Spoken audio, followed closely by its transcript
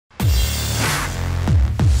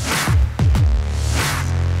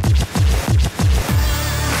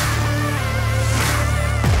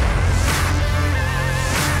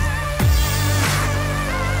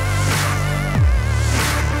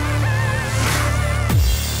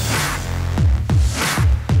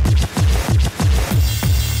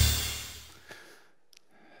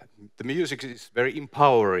music is very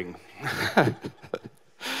empowering.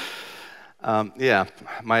 Yeah,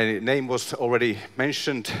 my name was already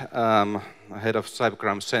mentioned, head of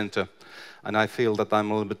Cybercrime Center, and I feel that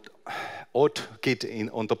I'm a little bit odd kid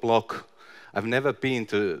on the block. I've never been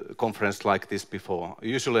to a conference like this before.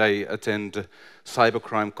 Usually I attend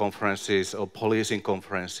cybercrime conferences or policing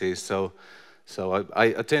conferences, so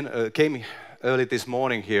I came early this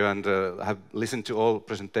morning here and have listened to all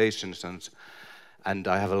presentations, and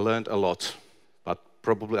I have learned a lot, but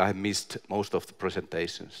probably I have missed most of the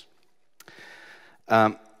presentations.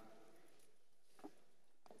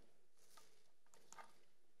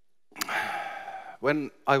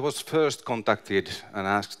 When I was first contacted and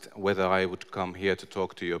asked whether I would come here to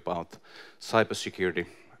talk to you about cybersecurity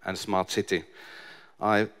and smart city,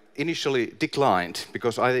 I initially declined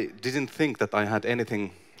because I didn't think that I had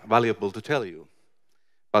anything valuable to tell you.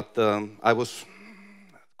 But I was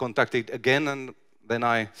contacted again and then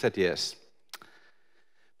I said yes.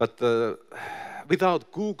 But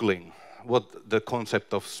without Googling what the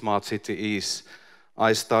concept of smart city is,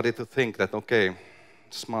 I started to think that, okay,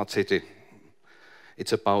 smart city,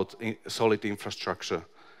 it's about solid infrastructure,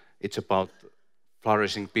 it's about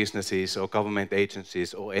flourishing businesses or government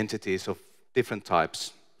agencies or entities of different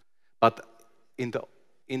types. But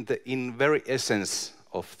in very essence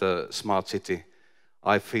of the smart city,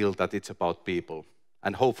 I feel that it's about people.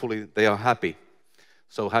 And hopefully they are happy,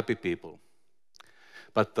 so happy people.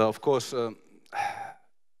 But of course,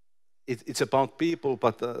 it's about people,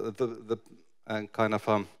 but the kind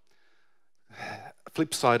of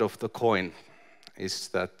flip side of the coin is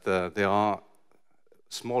that there are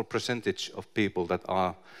small percentage of people that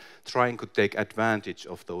are trying to take advantage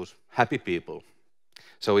of those happy people.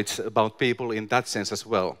 So it's about people in that sense as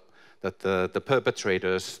well, that the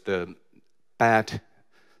perpetrators, the bad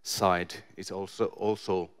side is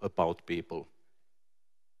also about people.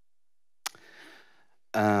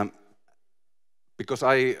 Because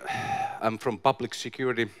I am from public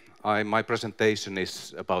security, my presentation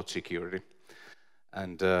is about security.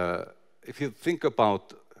 And if you think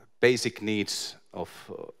about basic needs of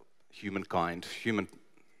humankind, human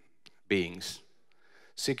beings,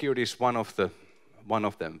 security is one of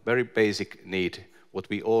them, very basic need, what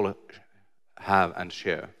we all have and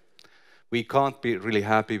share. We can't be really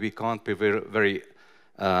happy, we can't be very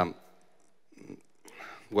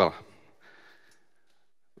well,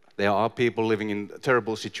 there are people living in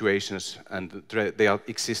terrible situations and they are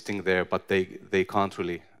existing there, but they can't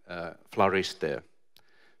really flourish there.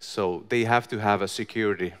 So they have to have a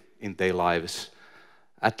security in their lives,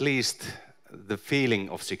 at least the feeling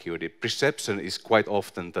of security. Perception is quite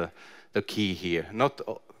often the key here.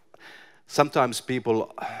 Sometimes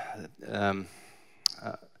people,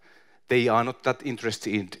 they are not that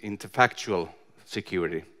interested in the factual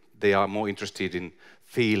security. They are more interested in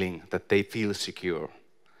feeling that they feel secure.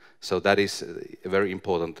 So that is a very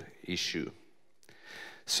important issue.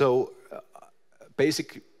 So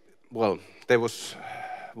there was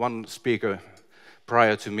one speaker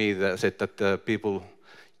prior to me that said that people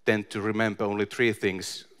tend to remember only 3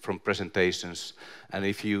 things from presentations. And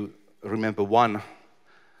if you remember one,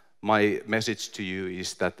 my message to you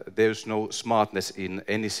is that there's no smartness in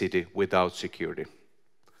any city without security.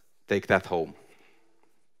 Take that home.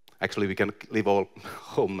 Actually, we can leave all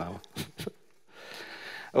home now.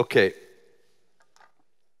 Okay.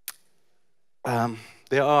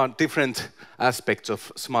 There are different aspects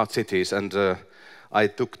of smart cities, and I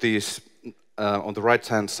took these on the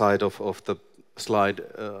right-hand side of the slide,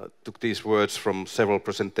 took these words from several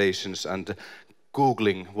presentations and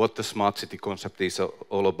Googling what the smart city concept is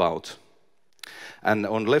all about. And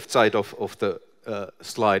on the left side of the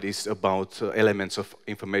slide is about elements of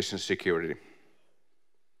information security.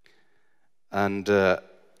 And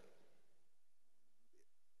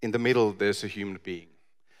in the middle, there's a human being.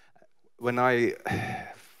 When I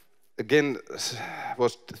again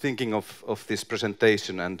was thinking of this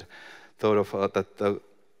presentation and thought of that the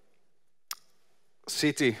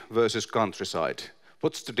city versus countryside,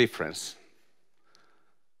 what's the difference?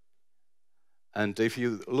 And if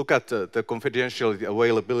you look at the confidentiality,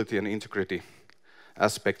 availability and integrity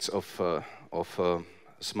aspects of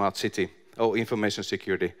smart city or information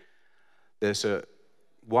security, there's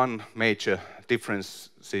one major difference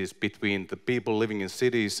is between the people living in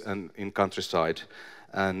cities and in countryside,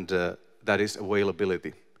 and that is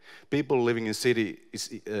availability. People living in city is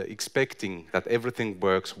expecting that everything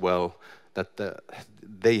works well, that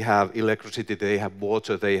they have electricity, they have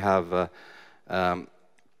water, they have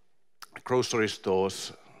grocery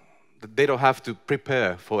stores. They don't have to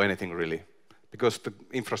prepare for anything really, because the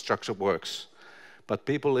infrastructure works. But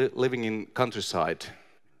people living in countryside,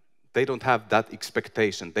 They don't have that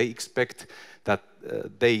expectation. They expect that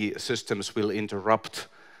their systems will interrupt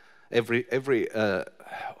every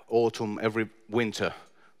autumn, every winter.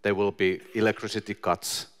 There will be electricity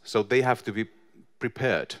cuts, so they have to be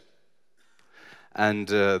prepared. And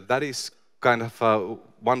that is kind of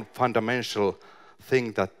one fundamental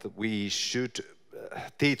thing that we should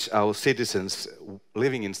teach our citizens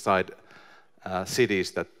living inside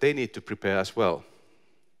cities, that they need to prepare as well.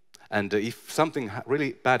 And if something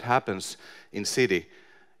really bad happens in city,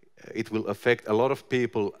 it will affect a lot of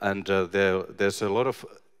people, and there's a lot of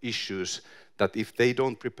issues that if they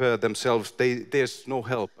don't prepare themselves, there's no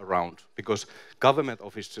help around, because government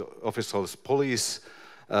officials, police,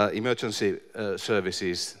 emergency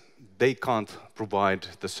services, they can't provide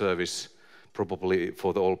the service probably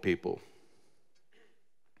for all people.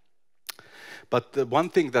 But the one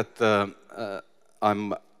thing that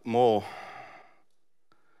I'm more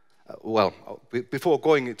well, before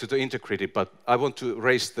going into the integrity, but I want to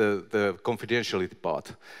raise the confidentiality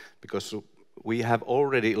part, because we have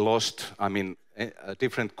already lost, I mean,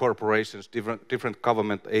 different corporations, different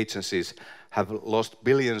government agencies have lost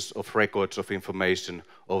billions of records of information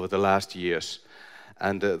over the last years.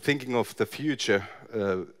 And thinking of the future,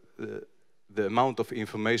 the amount of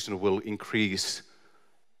information will increase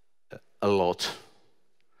a lot.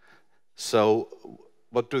 So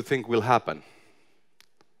what do you think will happen?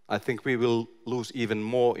 I think we will lose even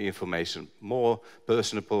more information, more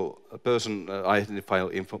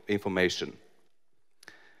person-identifiable information.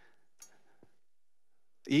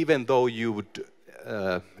 Even though you would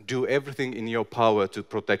do everything in your power to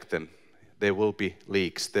protect them, there will be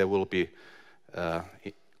leaks, there will be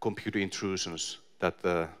computer intrusions that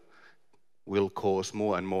will cause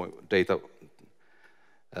more and more data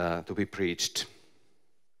to be breached.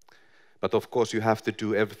 But of course, you have to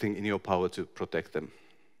do everything in your power to protect them.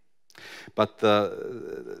 But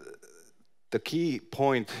the key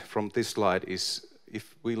point from this slide is,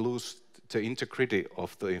 if we lose the integrity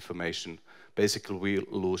of the information, basically we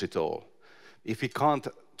lose it all. If we can't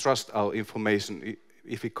trust our information,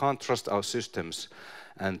 if we can't trust our systems,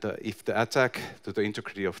 and if the attack to the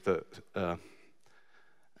integrity of the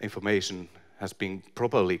information has been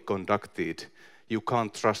properly conducted, you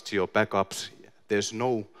can't trust your backups. There's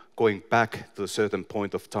no going back to a certain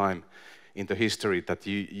point of time in the history that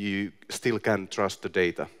you still can trust the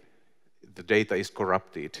data. The data is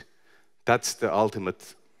corrupted. That's the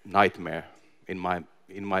ultimate nightmare in my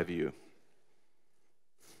view.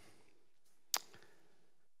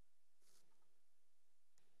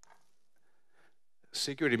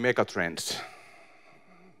 Security megatrends.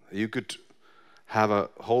 You could have a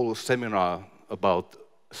whole seminar about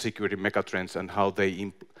security megatrends and how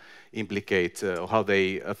they implicate, how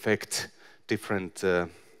they affect different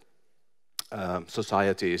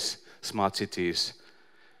societies, smart cities.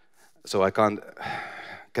 So I can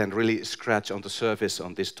really scratch on the surface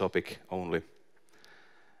on this topic only.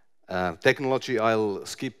 Technology I'll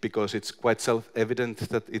skip because it's quite self-evident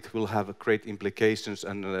that it will have great implications,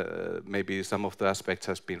 and maybe some of the aspects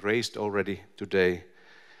has been raised already today.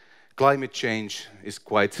 Climate change is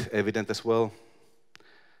quite evident as well.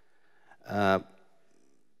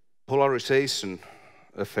 Polarization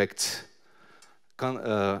affects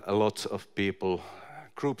a lot of people.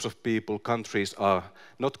 Groups of people, countries are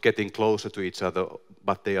not getting closer to each other,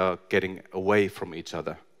 but they are getting away from each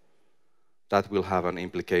other. That will have an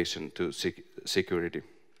implication to security.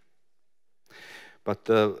 But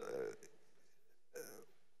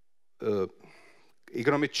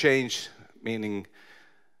economic change, meaning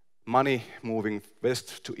money moving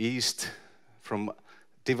west to east, from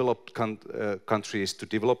developed countries to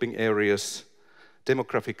developing areas,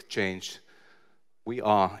 demographic change. We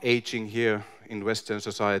are aging here in Western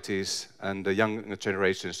societies, and the younger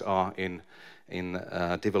generations are in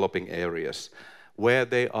developing areas, where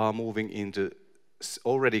they are moving into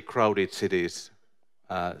already crowded cities.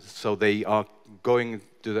 So they are going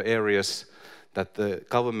to the areas that the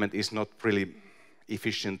government is not really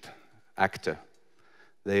efficient actor.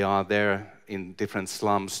 They are there in different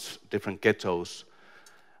slums, different ghettos,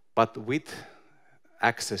 but with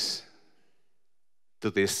access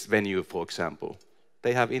to this venue, for example.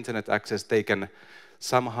 They have internet access, they can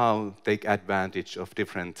somehow take advantage of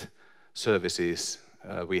different services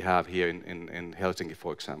we have here in Helsinki,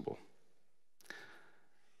 for example.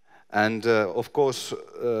 And of course,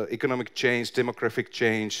 economic change, demographic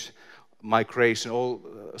change, migration, all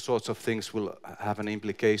sorts of things will have an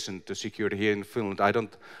implication to security here in Finland. I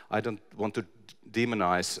don't want to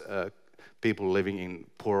demonize people living in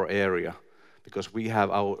poor area, because we have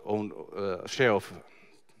our own share of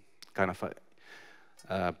kind of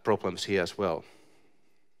problems here as well.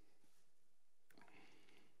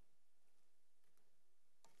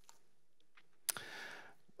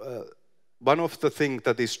 one of the things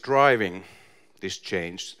that is driving this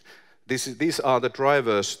change, these are the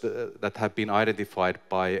drivers that have been identified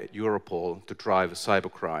by Europol to drive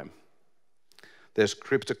cybercrime. There's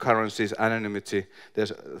cryptocurrencies, anonymity,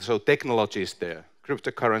 so technology is there.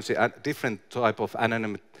 Cryptocurrency and different type of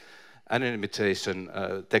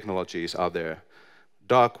anonymization technologies are there.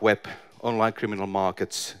 Dark web, online criminal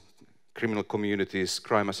markets, criminal communities,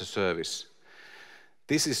 crime as a service.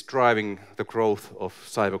 This is driving the growth of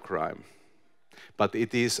cybercrime. But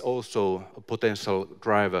it is also a potential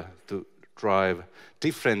driver to drive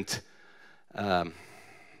different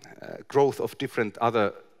growth of different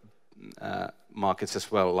other markets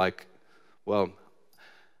as well. Like, well,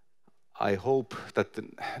 I hope that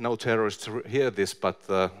no terrorists hear this,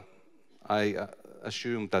 but I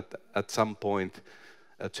assume that at some point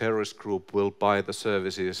a terrorist group will buy the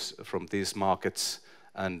services from these markets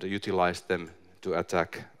and utilize them to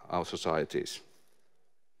attack our societies.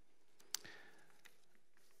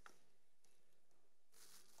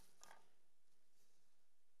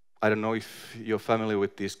 I don't know if you're familiar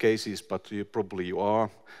with these cases, but probably you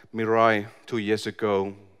are. Mirai 2 years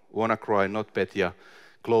ago, WannaCry, NotPetya,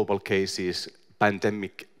 global cases,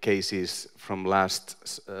 pandemic cases from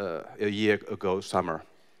a year ago summer.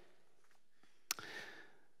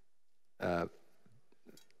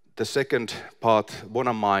 The second part,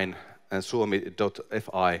 WannaMine and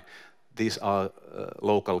Suomi.fi, these are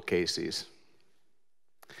local cases.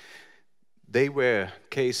 They were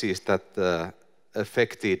cases that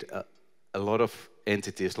affected a lot of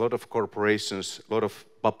entities, a lot of corporations, a lot of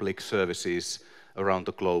public services around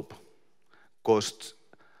the globe. Cost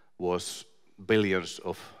was billions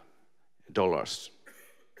of dollars.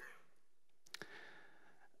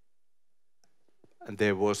 And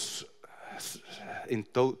there was, in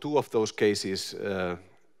two of those cases,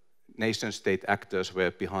 nation-state actors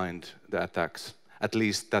were behind the attacks. At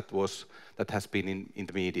least that has been in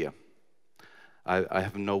the media. I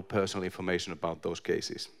have no personal information about those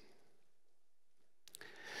cases.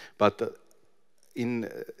 But in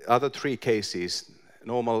other 3 cases,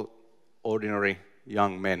 normal, ordinary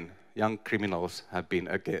young men, young criminals have been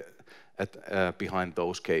behind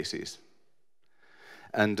those cases.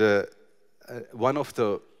 And one of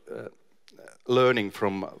the learning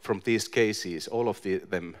from these cases, all of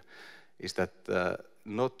them, is that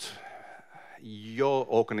not your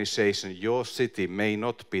organization, your city may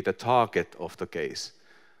not be the target of the case,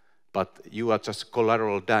 but you are just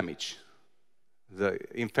collateral damage. The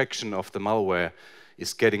infection of the malware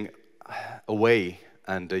is getting away,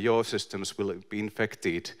 and your systems will be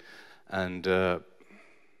infected, and the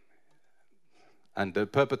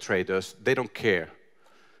perpetrators, they don't care.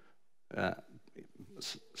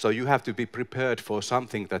 So you have to be prepared for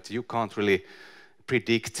something that you can't really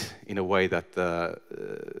predict in a way that,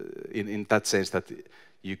 in that sense, that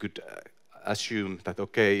you could assume that,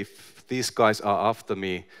 okay, if these guys are after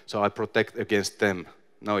me, so I protect against them.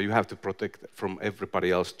 No, you have to protect from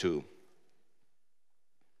everybody else too.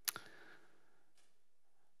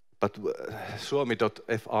 But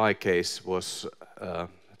Suomi.fi case was,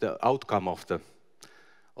 the outcome of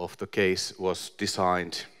the case was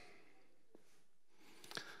designed.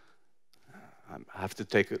 I have to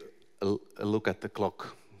take a look at the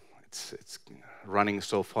clock. It's running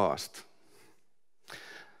so fast.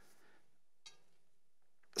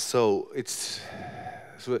 So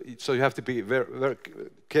you have to be very, very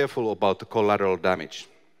careful about the collateral damage.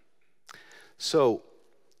 So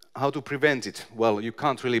how to prevent it? Well, you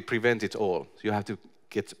can't really prevent it all. You have to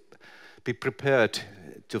be prepared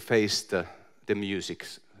to face the music,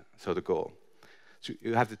 so the goal. So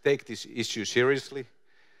you have to take this issue seriously.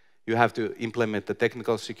 You have to implement the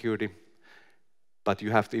technical security, but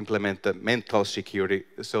you have to implement the mental security,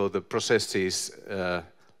 so the processes,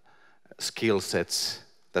 skill sets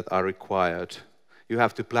that are required. You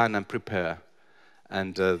have to plan and prepare.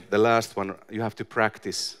 And the last one, you have to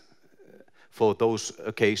practice for those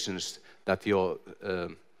occasions that your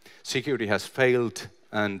security has failed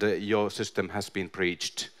and your system has been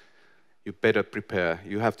breached. You better prepare.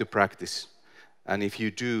 You have to practice. And if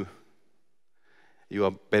you do, you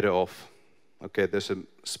are better off. Okay, there's a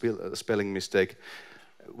spelling mistake.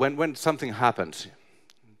 When something happens,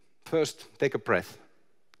 first take a breath.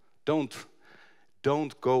 Don't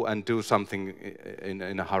go and do something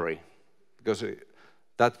in a hurry, because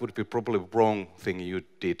that would be probably the wrong thing you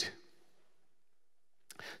did.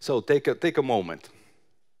 So take a moment.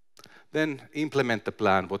 Then implement the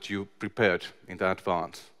plan, what you prepared in the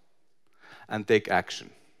advance, and take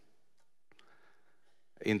action.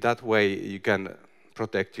 In that way, you can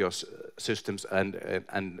protect your systems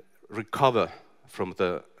and recover from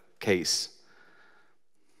the case,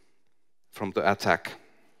 from the attack.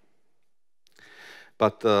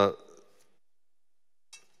 But the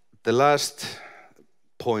last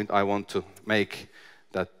point I want to make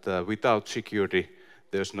that without security,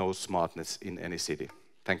 there's no smartness in any city.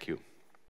 Thank you.